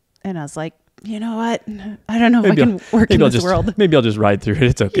 hours. And I was like, you know what? I don't know if I can work in this world. Maybe I'll just ride through it.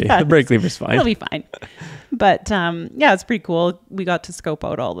 It's okay. Yeah, the brake lever's fine. It'll be fine. But yeah, it's pretty cool. We got to scope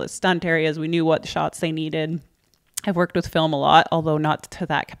out all the stunt areas. We knew what shots they needed. I've worked with film a lot, although not to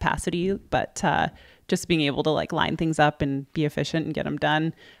that capacity, but just being able to like line things up and be efficient and get them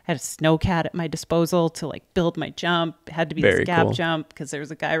done. I had a snowcat at my disposal to like build my jump. It had to be a scab jump because there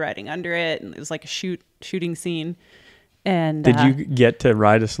was a guy riding under it, and it was like a shooting scene. And did you get to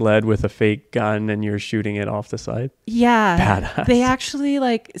ride a sled with a fake gun and you're shooting it off the side? Yeah. Badass. They actually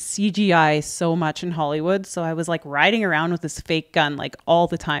like CGI so much in Hollywood. So I was like riding around with this fake gun like all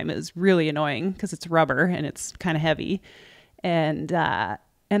the time. It was really annoying because it's rubber and it's kind of heavy. And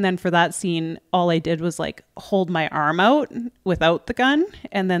then for that scene, all I did was like hold my arm out without the gun.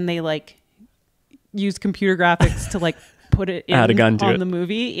 And then they like used computer graphics to like put it in add a gun to on it. the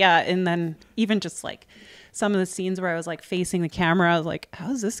movie. Yeah. And then even just like some of the scenes where I was like facing the camera, I was like,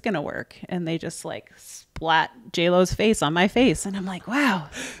 how's this going to work? And they just like splat J-Lo's face on my face. And I'm like, wow.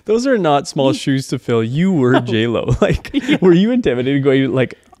 Those are not small shoes to fill. You were J-Lo. Like, were you intimidated going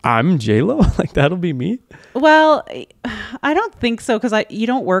like, I'm J-Lo? Like, that'll be me? Well, I don't think so. Cause you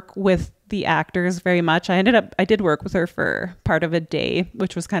don't work with the actors very much. I did work with her for part of a day,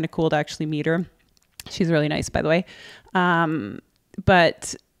 which was kind of cool to actually meet her. She's really nice, by the way.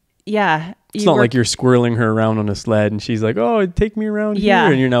 But yeah, it's not like you're squirreling her around on a sled and she's like, oh, take me around here,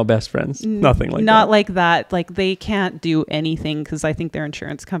 and you're now best friends. Nothing like that. Not like that. Like they can't do anything because I think their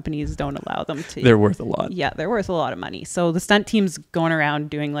insurance companies don't allow them to. They're worth a lot. Yeah, they're worth a lot of money. So the stunt team's going around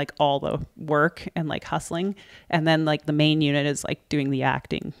doing like all the work and like hustling, and then like the main unit is like doing the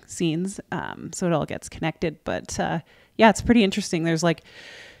acting scenes. So it all gets connected. But yeah, it's pretty interesting. There's like,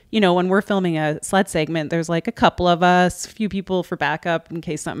 you know, when we're filming a sled segment, there's like a couple of us, a few people for backup in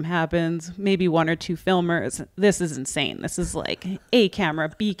case something happens, maybe 1 or 2 filmers. This is insane. This is like A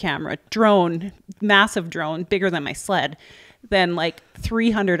camera, B camera, drone, massive drone, bigger than my sled, then like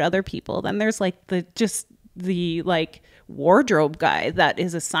 300 other people. Then there's like the like wardrobe guy that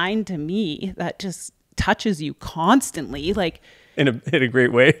is assigned to me that just touches you constantly. Like, in a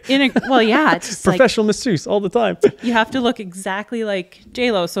great way. Well, yeah, it's just professional masseuse all the time. You have to look exactly like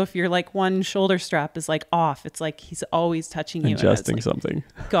J-Lo. So if you're like one shoulder strap is like off, it's like he's always touching you. Adjusting like, something.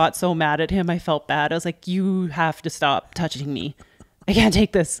 Got so mad at him. I felt bad. I was like, you have to stop touching me. I can't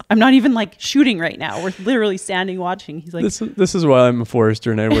take this. I'm not even like shooting right now. We're literally standing watching. He's like, this is why I'm a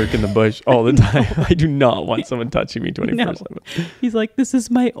forester and I work in the bush all the time. I do not want someone touching me 24/7. No. He's like, this is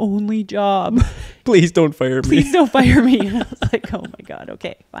my only job. Please don't fire me. Please don't fire me. And I was like, oh my God.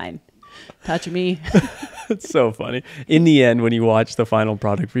 Okay, fine. Touch me. It's so funny. In the end, when you watch the final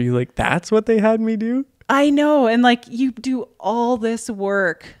product, were you like, that's what they had me do? I know. And like you do all this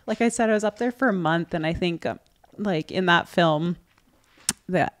work. Like I said, I was up there for a month, and I think like in that film,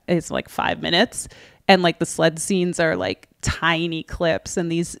 that is like 5 minutes, and like the sled scenes are like tiny clips, and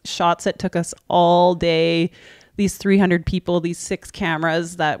these shots that took us all day, these 300 people, these 6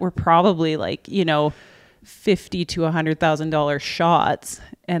 cameras that were probably like, you know, $50,000 to $100,000 shots,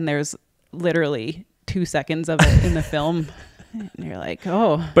 and there's literally 2 seconds of it in the film, and you're like,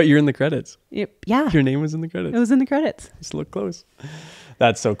 oh, but you're in the credits. Yeah, your name was in the credits. It was in the credits. Just look close.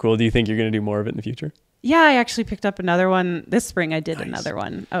 That's so cool. Do you think you're going to do more of it in the future? Yeah, I actually picked up another one this spring. I did another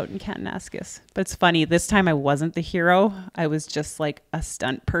one out in Kananaskis. But it's funny, this time I wasn't the hero. I was just like a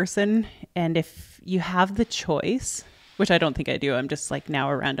stunt person. And if you have the choice, which I don't think I do, I'm just like now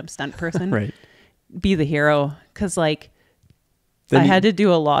a random stunt person. Right. Be the hero. Because like I had to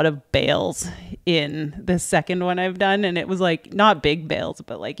do a lot of bales in the second one I've done. And it was like, not big bales,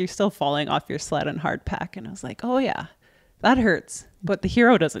 but like you're still falling off your sled on hard pack. And I was like, oh yeah, that hurts. But the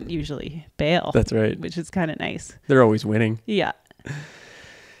hero doesn't usually bail. That's right. Which is kind of nice. They're always winning. Yeah.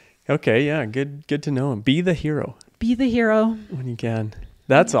 Okay. Yeah. Good to know. Be the hero. Be the hero. When you can.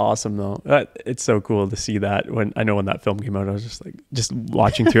 That's awesome though. It's so cool to see that. When that film came out, I was just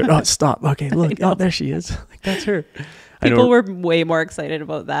watching through it. Oh, stop. Okay, look. Oh, there she is. Like, that's her. People were way more excited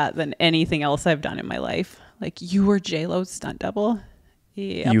about that than anything else I've done in my life. Like, you were J-Lo's stunt double.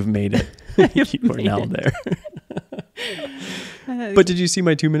 Yep. You've made it. You are now there. But did you see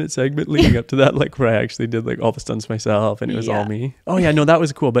my 2-minute segment leading up to that? Like, where I actually did like all the stunts myself and it was all me. Oh yeah, no, that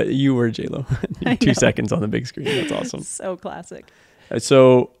was cool. But you were J-Lo. 2 seconds on the big screen. That's awesome. So classic.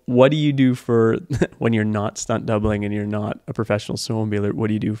 So what do you do for when you're not stunt doubling and you're not a professional snowmobiler? What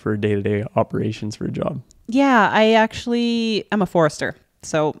do you do for day-to-day operations for a job? Yeah, I'm a forester.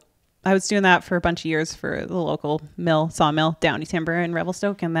 So I was doing that for a bunch of years for the local sawmill, Downey Timber in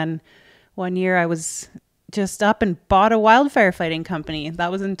Revelstoke. And then one year I was just up and bought a wildfire fighting company.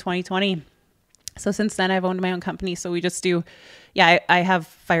 That was in 2020. So since then I've owned my own company. So we just do, I have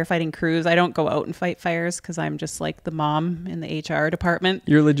firefighting crews. I don't go out and fight fires because I'm just like the mom in the HR department.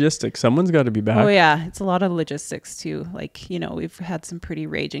 Your logistics, someone's got to be back. Oh yeah, it's a lot of logistics too. Like, we've had some pretty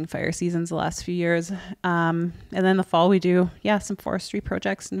raging fire seasons the last few years. And then the fall we do, some forestry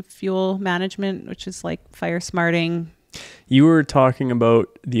projects and fuel management, which is like fire smarting. You were talking about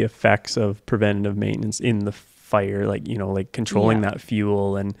the effects of preventative maintenance in the fire, like, like controlling that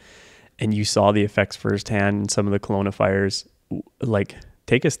fuel and you saw the effects firsthand in some of the Kelowna fires. Like,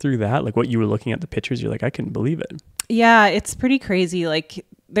 take us through that. Like, what you were looking at the pictures, you're like, I couldn't believe it. Yeah, it's pretty crazy. Like,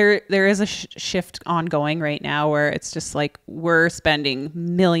 there is a shift ongoing right now where it's just like we're spending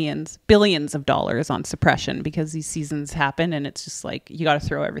billions of dollars on suppression because these seasons happen, and it's just like you got to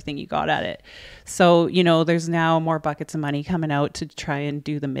throw everything you got at it. So, there's now more buckets of money coming out to try and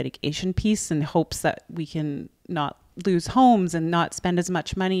do the mitigation piece in hopes that we can not lose homes and not spend as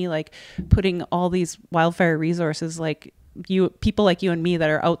much money, like putting all these wildfire resources, like people like you and me that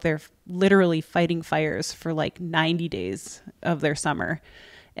are out there literally fighting fires for like 90 days of their summer.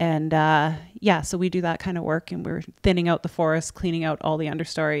 And so we do that kind of work, and we're thinning out the forest, cleaning out all the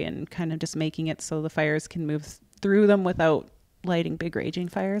understory, and kind of just making it so the fires can move through them without lighting big raging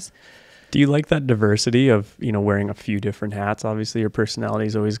fires. Do you like that diversity of, wearing a few different hats? Obviously your personality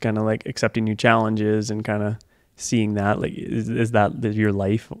is always kind of like accepting new challenges and kind of seeing that. Like, is that your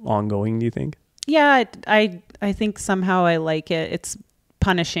life ongoing, do you think? Yeah, I think somehow I like it. It's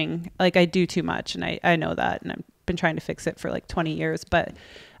punishing. Like, I do too much, and I know that, and I've been trying to fix it for like 20 years. But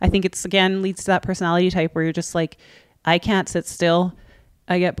I think it's, again, leads to that personality type where you're just like, I can't sit still.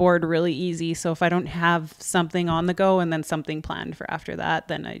 I get bored really easy. So if I don't have something on the go and then something planned for after that,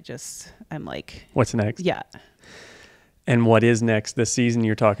 then I'm like, what's next? Yeah. And what is next this season?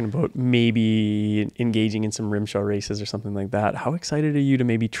 You're talking about maybe engaging in some rimshaw races or something like that. How excited are you to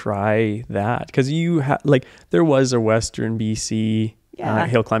maybe try that? Because there was a Western BC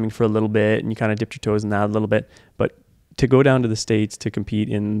hill climbing for a little bit, and you kind of dipped your toes in that a little bit. But to go down to the States to compete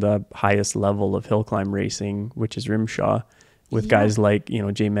in the highest level of hill climb racing, which is rimshaw, with guys like,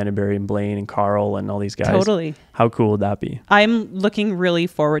 Jay Meneberry and Blaine and Carl and all these guys. Totally. How cool would that be? I'm looking really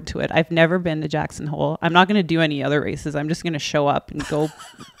forward to it. I've never been to Jackson Hole. I'm not going to do any other races. I'm just going to show up and go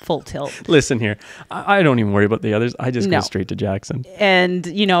full tilt. Listen here. I don't even worry about the others. I just go straight to Jackson. And,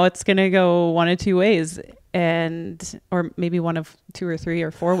 it's going to go one of two ways. Or maybe one of 2 or 3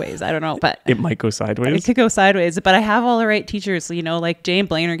 or 4 ways. I don't know, but it might go sideways. It could go sideways, but I have all the right teachers. Like Jay and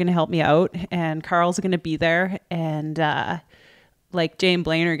Blaine are going to help me out, and Carl's going to be there, and like Jay and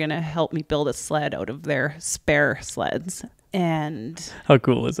Blaine are going to help me build a sled out of their spare sleds. And how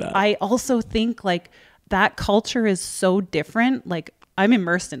cool is that? I also think like that culture is so different. Like, I'm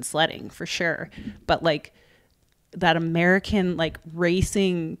immersed in sledding for sure, but like that American like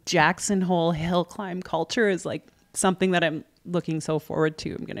racing Jackson Hole hill climb culture is like something that I'm looking so forward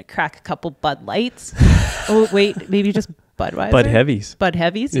to. I'm going to crack a couple Bud Lights. Oh, wait, maybe just Budweiser. Bud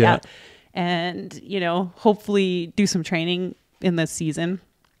Heavies. Yeah. And, hopefully do some training in the season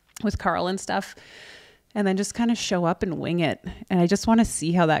with Carl and stuff, and then just kind of show up and wing it. And I just want to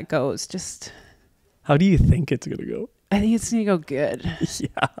see how that goes. How do you think it's going to go? I think it's going to go good.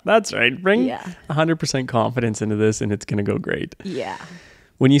 Yeah, that's right. Bring 100% confidence into this, and it's going to go great. Yeah.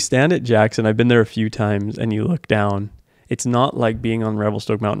 When you stand at Jackson, I've been there a few times, and you look down, it's not like being on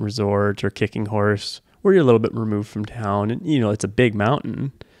Revelstoke Mountain Resort or Kicking Horse, where you're a little bit removed from town. And, it's a big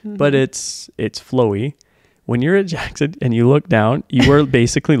mountain, but it's flowy. when you're at Jackson and you look down, you were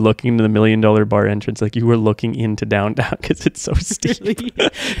basically looking into the $1 Million Bar entrance. Like you were looking into downtown because it's so steep.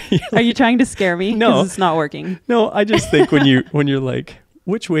 Really? Are you trying to scare me? No. 'Cause it's not working. No, I just think when you're like,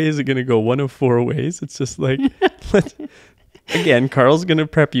 which way is it going to go? One of four ways. It's just like, again, Carl's going to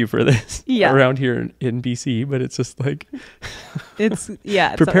prep you for this around here in BC, but it's just like, it's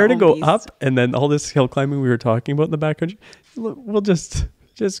prepare to go up. And then all this hill climbing we were talking about in the backcountry, we'll just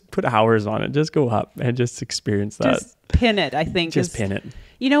put hours on it. Just go up and just experience that. Just pin it, I think. Just pin it.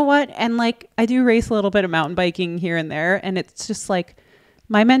 You know what? And like, I do race a little bit of mountain biking here and there. And it's just like,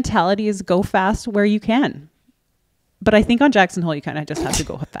 my mentality is go fast where you can. But I think on Jackson Hole, you kind of just have to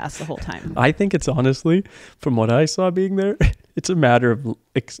go fast the whole time. I think it's honestly, from what I saw being there, it's a matter of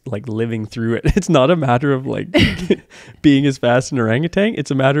like living through it. It's not a matter of like being as fast as an orangutan. It's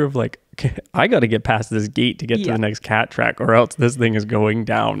a matter of like, okay, I got to get past this gate to get to the next cat track or else this thing is going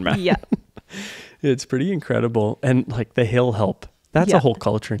down, man. Yeah. It's pretty incredible. And like the hill help, that's a whole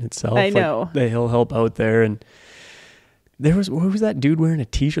culture in itself. I know. Like, the hill help out there. And what was that dude wearing a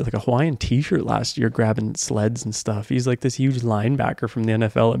t-shirt, like a Hawaiian t-shirt last year, grabbing sleds and stuff? He's like this huge linebacker from the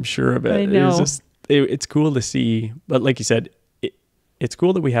NFL. I'm sure of it. I know. It was just, it's cool to see. But like you said, it's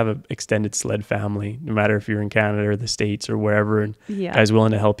cool that we have an extended sled family, no matter if you're in Canada or the States or wherever, and guys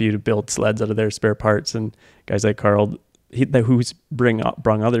willing to help you to build sleds out of their spare parts. And guys like Carl, who's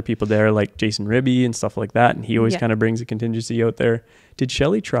brung other people there, like Jason Ribby and stuff like that. And he always kind of brings a contingency out there. Did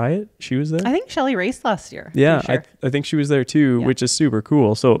Shelly try it? She was there? I think Shelly raced last year. Yeah, Sure. I think she was there too, which is super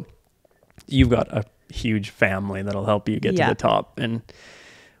cool. So you've got a huge family that'll help you get to the top. And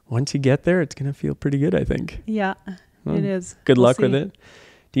once you get there, it's going to feel pretty good, I think. Yeah, it is. Good luck with it.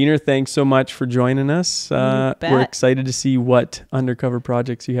 Diener, thanks so much for joining us. We're excited to see what undercover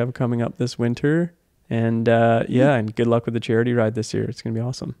projects you have coming up this winter. And and good luck with the charity ride this year. It's going to be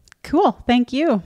awesome. Cool. Thank you.